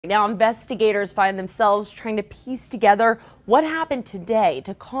Now, investigators find themselves trying to piece together what happened today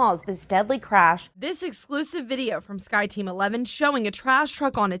to cause this deadly crash. This exclusive video from Sky Team 11 showing a trash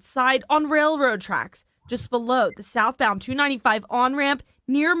truck on its side on railroad tracks just below the southbound 295 on-ramp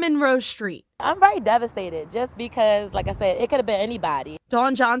near Monroe Street. I'm very devastated just because, like I said, it could have been anybody.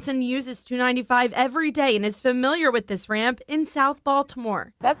 Dawn Johnson uses 295 every day and is familiar with this ramp in South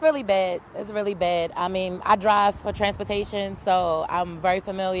Baltimore. That's really bad. It's really bad. I mean, I drive for transportation, so I'm very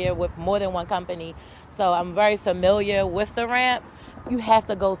familiar with more than one company. So I'm very familiar with the ramp. You have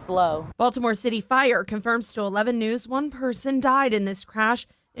to go slow. Baltimore City Fire confirms to 11 News one person died in this crash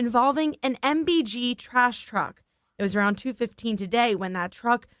involving an MBG trash truck. It was around 2:15 today when that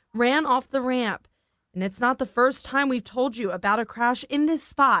truck ran off the ramp. And it's not the first time we've told you about a crash in this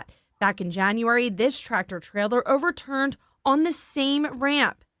spot. Back in January, this tractor trailer overturned on the same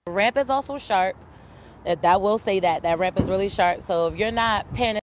ramp. The ramp is also sharp. That will say that ramp is really sharp. So if you're not paying